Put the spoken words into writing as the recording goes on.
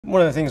One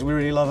of the things we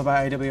really love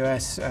about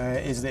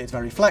AWS is that it's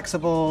very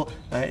flexible,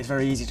 it's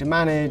very easy to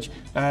manage,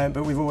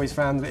 but we've always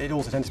found that it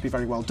also tends to be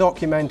very well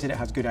documented, it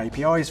has good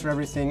APIs for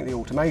everything, the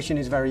automation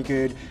is very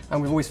good,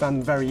 and we've always found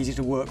them very easy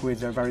to work with.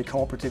 They're a very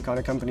cooperative kind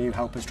of company who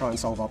help us try and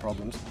solve our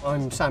problems.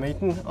 I'm Sam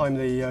Eaton, I'm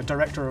the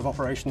Director of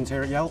Operations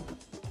here at Yelp.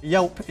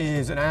 Yelp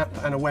is an app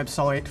and a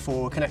website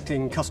for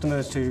connecting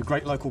customers to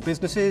great local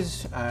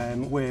businesses.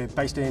 We're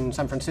based in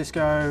San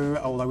Francisco,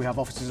 although we have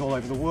offices all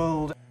over the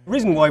world. The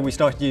reason why we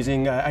started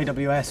using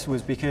AWS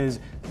was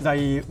because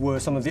they were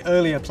some of the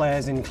earlier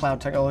players in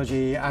cloud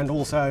technology and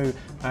also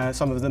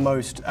some of the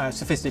most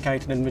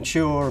sophisticated and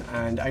mature,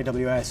 and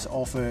AWS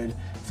offered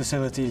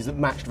facilities that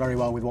matched very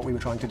well with what we were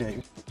trying to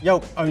do.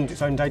 Yelp owns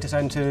its own data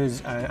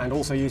centers and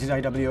also uses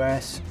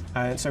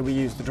AWS, so we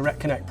use the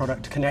Direct Connect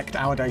product to connect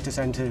our data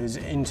centers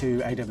into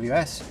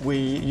AWS. We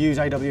use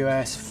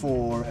AWS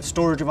for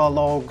storage of our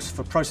logs,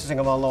 for processing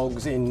of our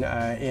logs in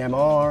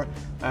EMR,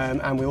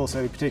 and we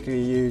also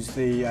particularly use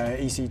the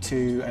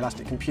EC2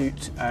 Elastic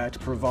Compute to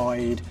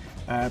provide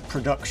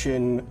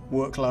production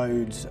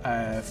workloads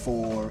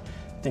for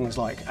things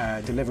like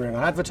delivering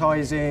on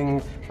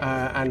advertising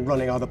and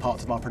running other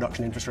parts of our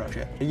production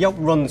infrastructure. Yelp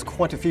runs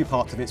quite a few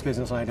parts of its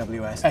business on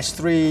AWS.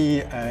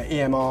 S3,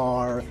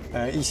 EMR,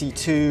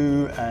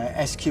 EC2,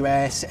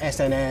 SQS,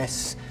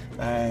 SNS,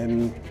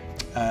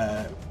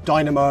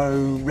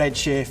 Dynamo,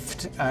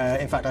 Redshift.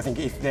 In fact, I think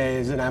if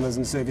there's an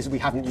Amazon service we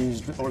haven't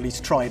used, or at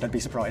least tried, I'd be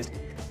surprised.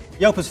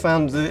 Yelp has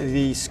found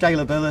the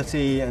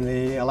scalability and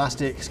the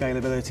elastic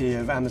scalability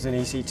of Amazon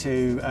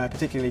EC2,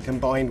 particularly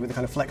combined with the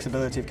kind of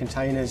flexibility of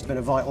containers, has been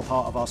a vital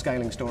part of our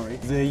scaling story.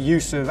 The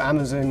use of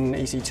Amazon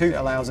EC2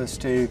 allows us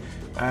to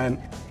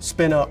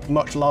spin up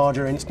much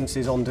larger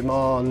instances on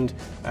demand,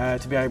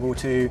 to be able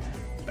to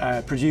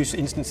produce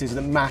instances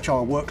that match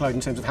our workload in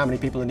terms of how many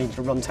people are needing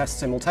to run tests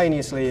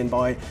simultaneously, and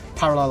by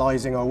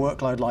parallelizing our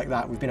workload like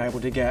that, we've been able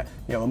to get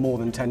a more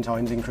than 10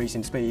 times increase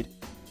in speed.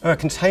 A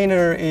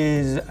container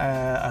is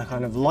a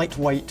kind of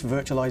lightweight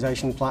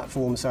virtualization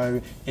platform,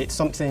 so it's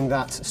something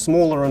that's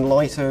smaller and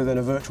lighter than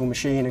a virtual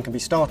machine and can be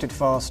started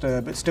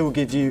faster, but still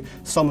gives you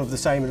some of the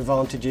same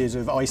advantages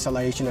of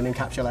isolation and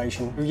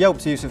encapsulation.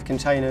 Yelp's use of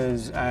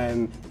containers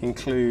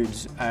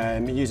includes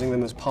using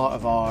them as part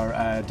of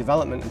our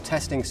development and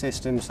testing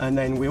systems, and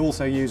then we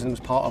also use them as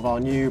part of our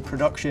new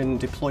production,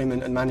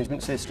 deployment and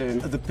management system.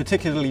 The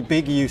particularly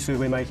big use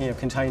we're making of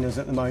containers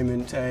at the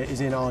moment is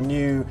in our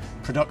new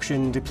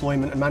production,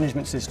 deployment and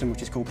management system,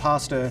 which is called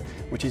Pasta,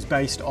 which is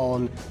based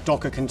on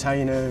Docker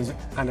containers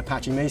and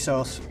Apache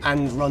Mesos,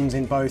 and runs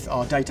in both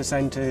our data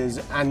centers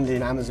and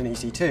in Amazon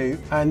EC2.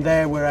 And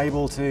there we're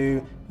able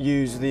to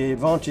use the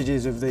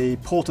advantages of the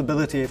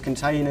portability of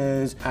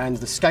containers and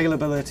the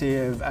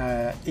scalability of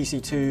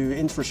EC2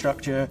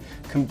 infrastructure,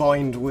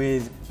 combined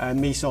with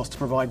Mesos to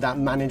provide that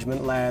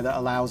management layer that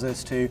allows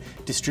us to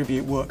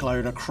distribute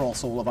workload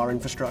across all of our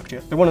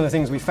infrastructure. So one of the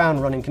things we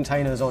found running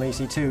containers on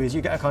EC2 is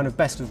you get a kind of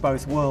best of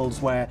both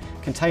worlds, where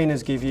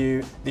containers give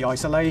you the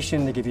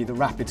isolation, they give you the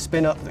rapid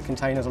spin up that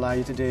containers allow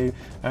you to do,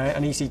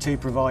 and EC2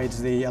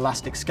 provides the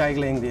elastic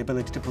scaling, the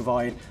ability to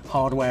provide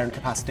hardware and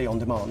capacity on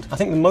demand. I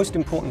think the most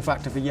important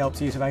factor for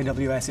Yelp's use of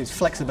AWS is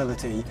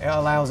flexibility. It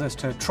allows us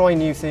to try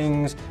new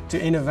things,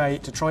 to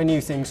innovate, to try new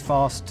things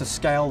fast, to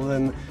scale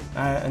them,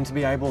 and to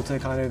be able to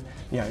kind of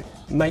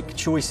make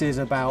choices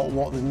about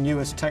what the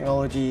newest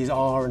technologies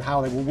are and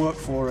how they will work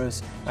for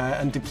us,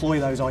 and deploy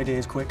those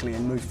ideas quickly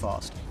and move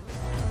fast.